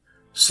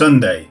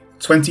Sunday,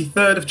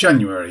 23rd of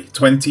January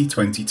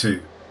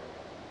 2022.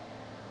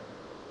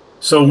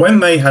 So when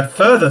they had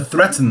further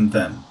threatened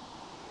them,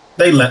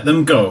 they let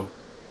them go,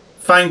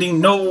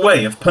 finding no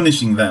way of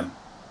punishing them,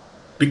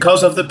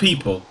 because of the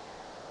people,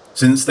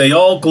 since they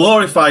all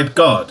glorified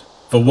God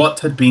for what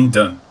had been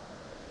done.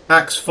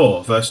 Acts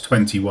 4 verse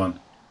 21.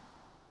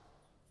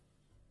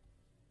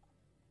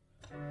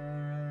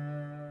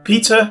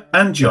 Peter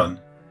and John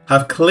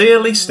have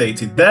clearly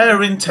stated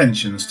their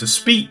intentions to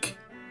speak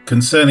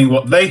concerning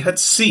what they had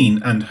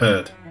seen and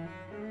heard.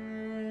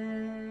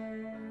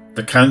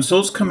 The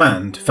council's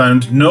command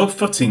found no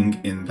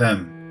footing in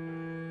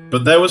them,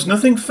 but there was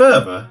nothing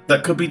further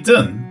that could be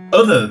done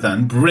other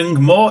than bring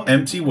more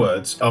empty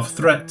words of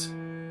threat.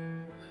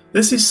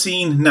 This is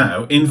seen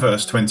now in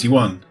verse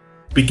 21,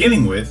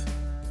 beginning with,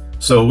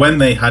 "So when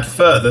they had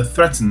further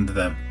threatened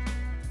them."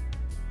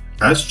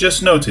 As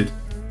just noted,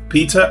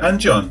 Peter and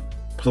John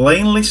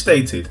plainly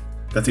stated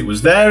that it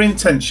was their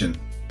intention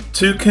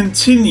to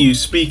continue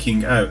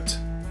speaking out.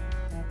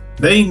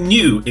 They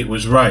knew it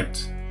was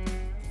right.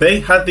 They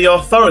had the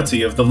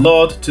authority of the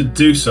Lord to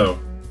do so,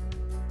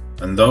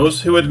 and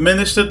those who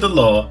administered the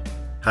law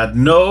had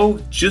no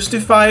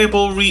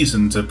justifiable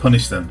reason to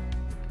punish them.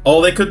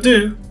 All they could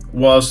do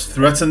was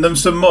threaten them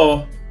some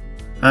more,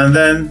 and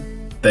then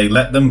they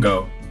let them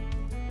go.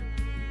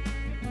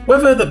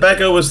 Whether the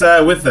beggar was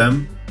there with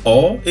them,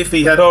 or if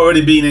he had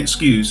already been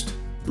excused,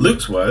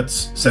 Luke's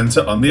words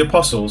centre on the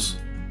apostles.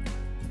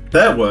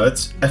 Their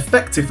words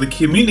effectively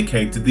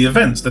communicated the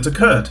events that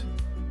occurred.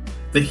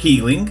 The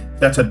healing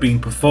that had been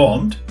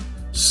performed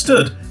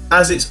stood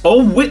as its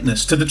own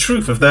witness to the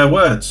truth of their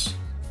words,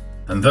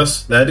 and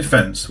thus their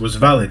defence was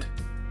valid.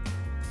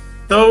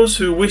 Those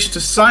who wished to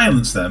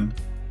silence them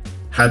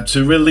had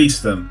to release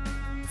them,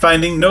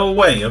 finding no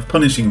way of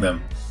punishing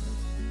them.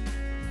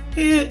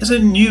 Here is a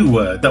new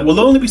word that will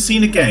only be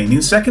seen again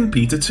in 2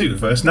 Peter 2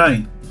 verse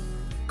 9.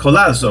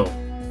 Kolazo,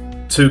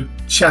 to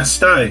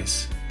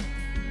chastise.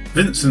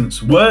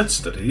 Vincent's Word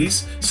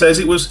Studies says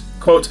it was,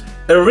 quote,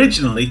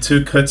 originally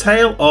to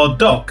curtail or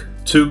dock,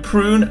 to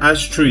prune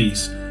as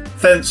trees,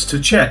 thence to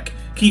check,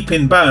 keep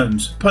in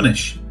bounds,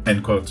 punish,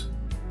 end quote.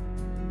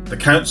 The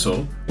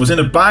council was in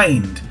a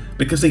bind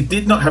because they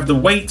did not have the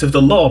weight of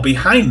the law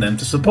behind them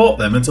to support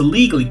them and to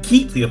legally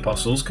keep the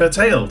apostles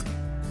curtailed.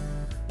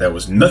 There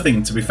was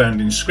nothing to be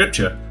found in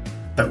Scripture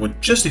that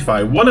would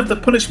justify one of the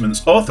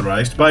punishments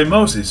authorized by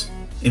Moses.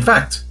 In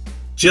fact,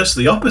 just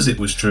the opposite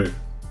was true.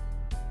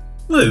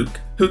 Luke,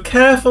 who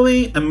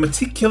carefully and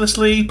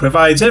meticulously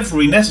provides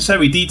every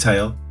necessary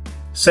detail,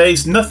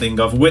 says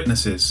nothing of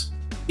witnesses,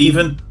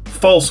 even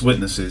false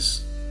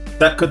witnesses,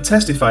 that could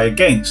testify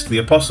against the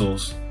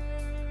apostles.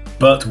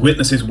 But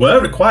witnesses were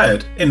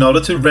required in order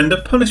to render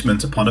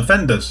punishment upon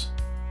offenders.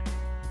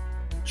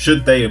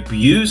 Should they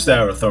abuse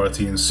their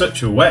authority in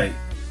such a way,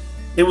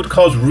 it would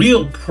cause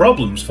real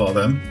problems for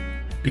them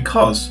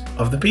because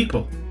of the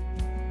people.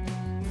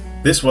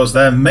 This was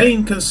their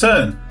main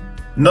concern,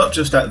 not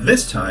just at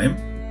this time,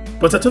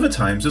 but at other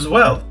times as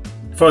well.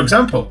 For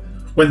example,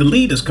 when the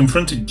leaders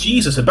confronted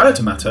Jesus about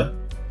a matter,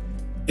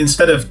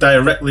 instead of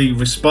directly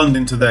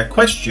responding to their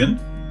question,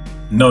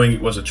 knowing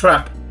it was a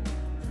trap,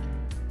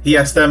 he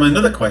asked them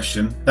another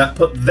question that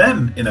put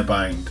them in a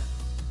bind.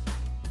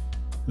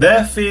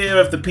 Their fear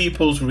of the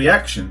people's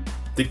reaction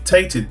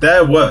dictated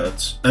their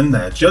words and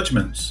their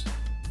judgments,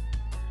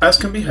 as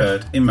can be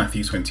heard in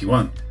Matthew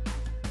 21.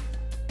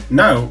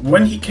 Now,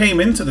 when he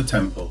came into the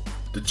temple,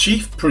 the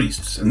chief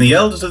priests and the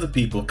elders of the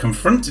people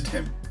confronted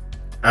him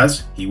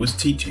as he was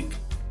teaching,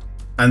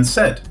 and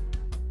said,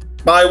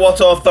 "By what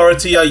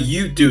authority are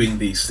you doing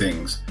these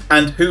things,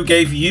 and who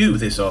gave you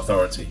this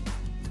authority?"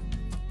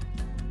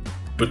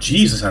 But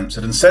Jesus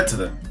answered and said to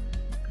them,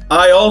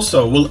 "I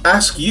also will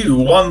ask you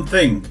one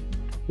thing,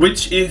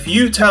 which if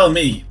you tell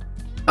me,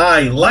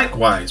 I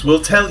likewise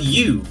will tell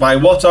you by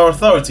what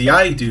authority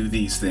I do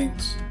these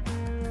things.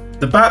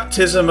 The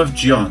baptism of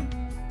John,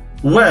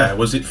 where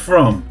was it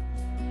from?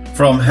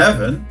 From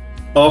heaven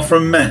or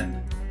from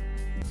men?"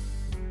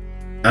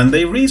 And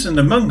they reasoned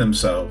among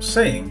themselves,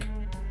 saying,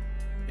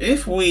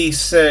 "If we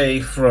say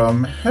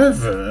from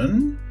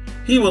heaven,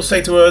 he will say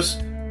to us,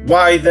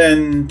 why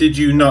then did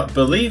you not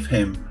believe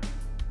him?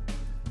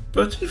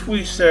 But if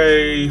we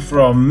say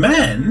from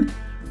men,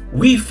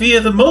 we fear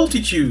the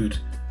multitude,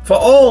 for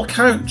all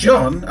count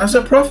John as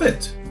a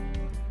prophet."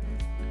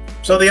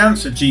 So they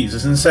answered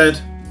Jesus and said,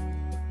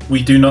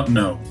 "We do not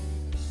know."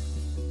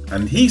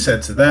 And he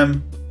said to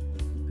them,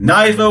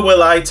 "Neither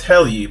will I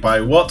tell you by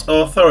what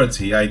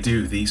authority I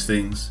do these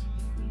things."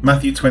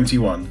 Matthew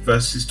 21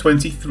 verses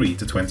 23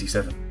 to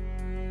 27.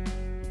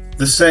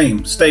 The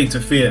same state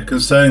of fear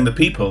concerning the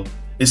people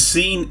is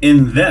seen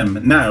in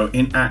them now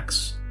in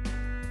Acts.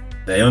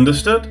 They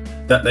understood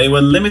that they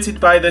were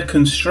limited by the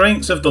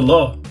constraints of the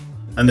law,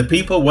 and the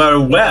people were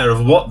aware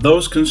of what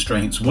those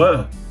constraints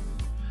were.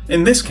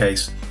 In this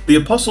case, the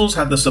apostles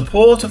had the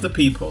support of the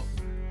people,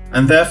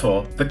 and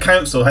therefore the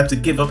council had to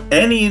give up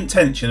any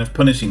intention of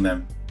punishing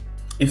them.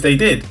 If they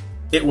did,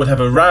 it would have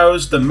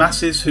aroused the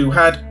masses who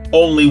had,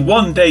 only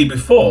one day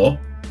before,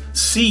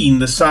 seen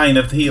the sign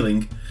of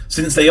healing,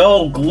 since they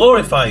all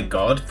glorified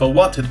God for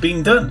what had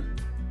been done.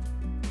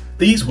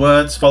 These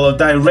words follow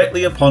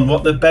directly upon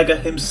what the beggar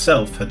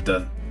himself had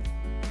done.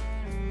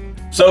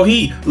 So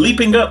he,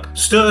 leaping up,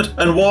 stood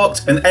and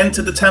walked and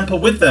entered the temple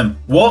with them,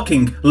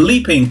 walking,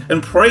 leaping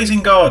and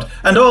praising God.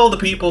 And all the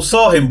people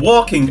saw him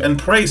walking and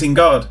praising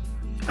God.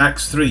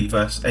 Acts 3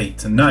 verse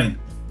 8 and 9.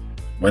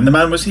 When the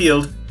man was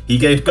healed, he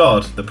gave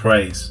God the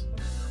praise.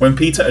 When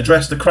Peter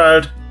addressed the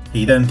crowd,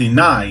 he then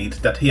denied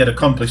that he had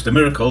accomplished a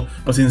miracle,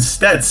 but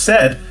instead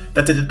said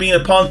that it had been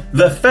upon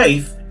the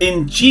faith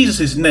in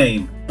Jesus'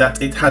 name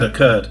that it had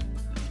occurred.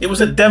 It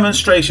was a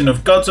demonstration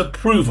of God's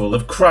approval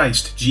of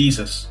Christ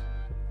Jesus.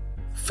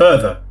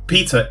 Further,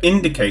 Peter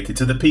indicated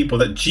to the people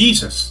that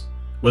Jesus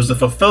was the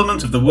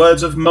fulfillment of the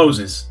words of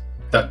Moses,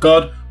 that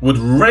God would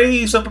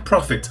raise up a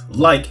prophet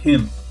like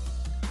him.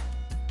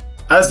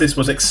 As this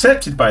was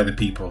accepted by the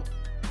people,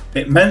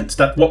 it meant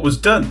that what was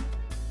done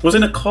was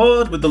in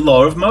accord with the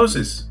law of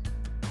Moses.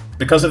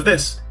 Because of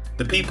this,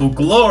 the people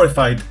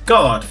glorified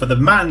God for the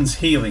man's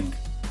healing.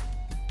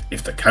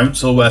 If the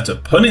council were to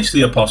punish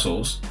the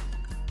apostles,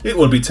 it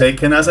would be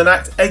taken as an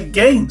act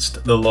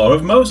against the law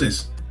of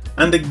Moses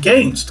and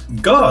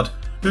against God,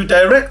 who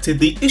directed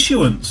the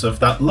issuance of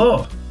that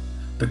law.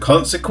 The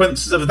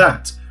consequences of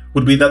that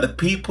would be that the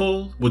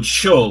people would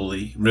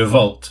surely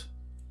revolt.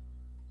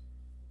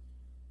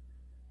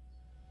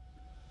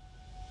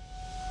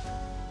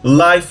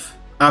 Life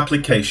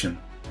application.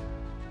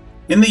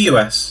 In the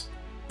US,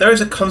 there is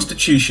a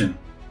constitution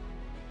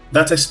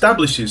that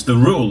establishes the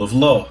rule of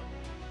law.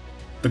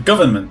 The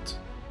government,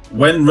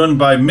 when run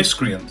by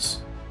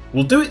miscreants,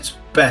 will do its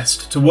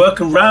best to work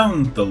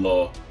around the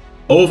law,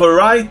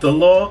 override the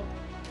law,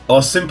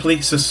 or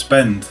simply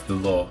suspend the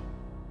law.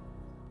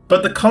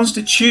 But the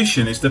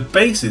Constitution is the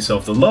basis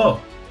of the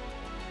law.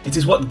 It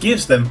is what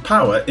gives them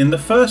power in the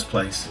first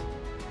place.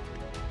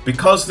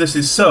 Because this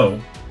is so,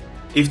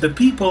 if the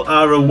people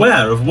are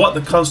aware of what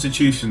the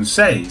Constitution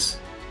says,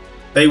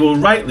 they will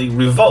rightly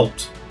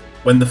revolt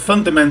when the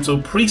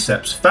fundamental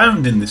precepts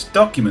found in this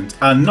document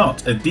are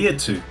not adhered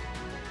to.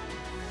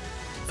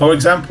 For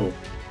example,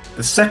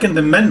 the Second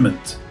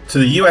Amendment to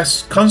the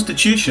US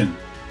Constitution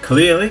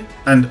clearly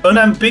and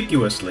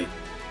unambiguously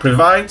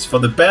provides for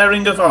the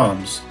bearing of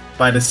arms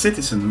by the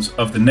citizens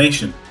of the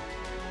nation.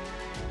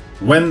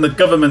 When the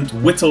government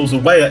whittles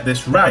away at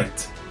this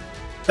right,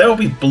 there will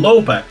be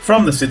blowback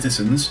from the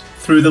citizens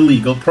through the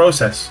legal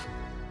process.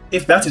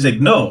 If that is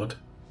ignored,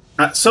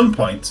 at some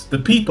point the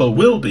people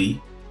will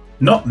be,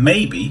 not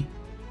maybe,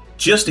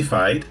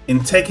 justified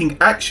in taking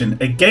action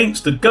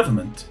against the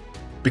government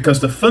because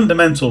the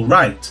fundamental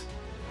right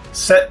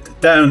set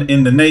down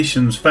in the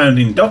nation's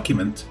founding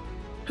document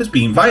has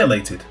been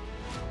violated.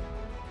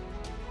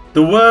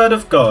 The Word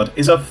of God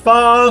is of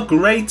far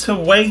greater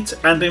weight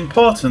and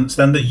importance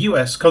than the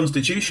US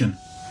Constitution.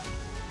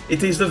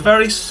 It is the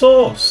very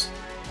source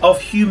of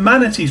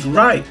humanity's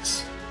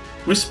rights,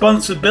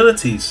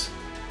 responsibilities,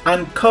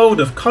 and code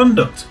of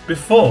conduct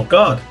before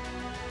God.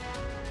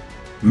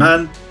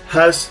 Man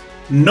has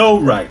no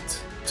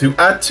right to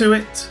add to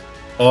it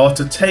or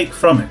to take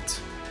from it.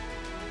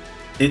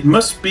 It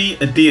must be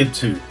adhered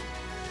to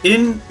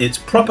in its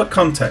proper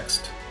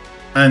context,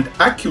 and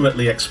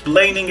accurately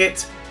explaining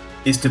it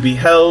is to be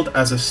held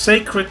as a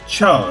sacred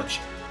charge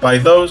by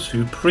those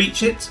who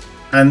preach it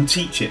and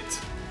teach it.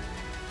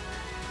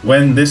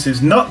 When this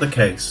is not the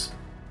case,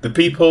 the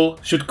people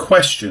should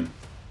question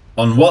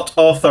on what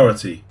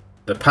authority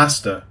the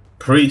pastor,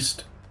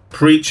 priest,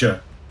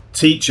 preacher,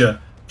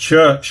 teacher,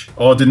 church,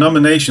 or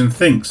denomination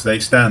thinks they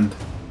stand.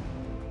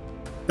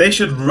 They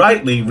should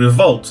rightly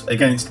revolt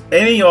against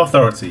any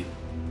authority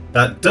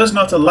that does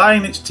not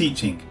align its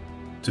teaching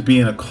to be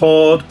in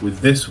accord with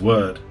this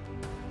word.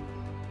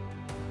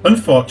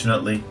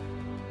 Unfortunately,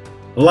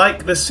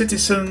 like the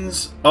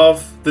citizens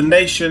of the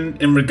nation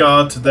in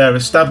regard to their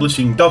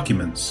establishing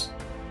documents,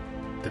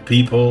 the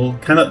people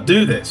cannot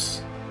do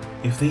this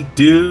if they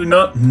do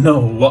not know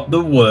what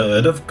the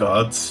Word of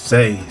God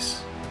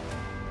says.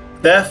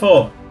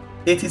 Therefore,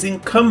 it is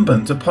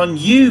incumbent upon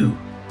you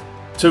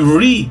to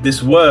read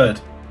this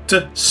Word,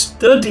 to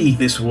study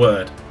this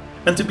Word,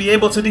 and to be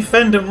able to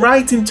defend a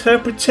right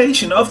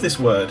interpretation of this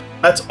Word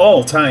at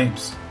all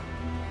times,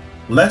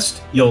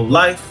 lest your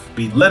life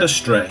be led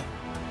astray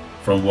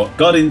from what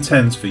God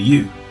intends for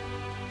you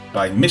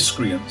by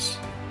miscreants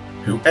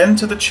who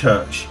enter the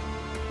church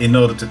in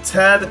order to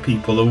tear the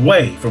people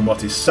away from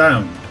what is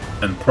sound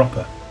and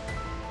proper.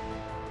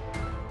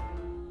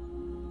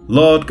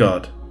 Lord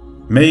God,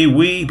 may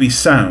we be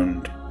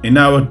sound in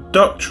our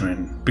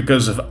doctrine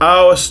because of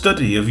our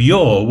study of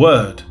your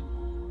word.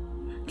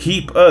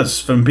 Keep us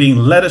from being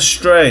led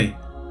astray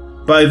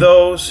by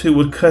those who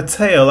would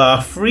curtail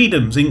our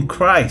freedoms in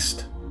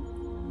Christ,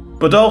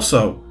 but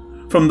also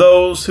from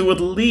those who would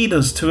lead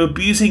us to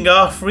abusing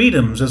our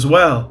freedoms as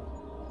well.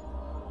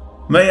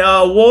 May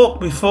our walk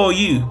before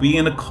you be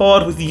in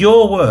accord with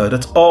your word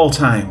at all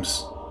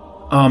times.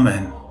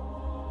 Amen.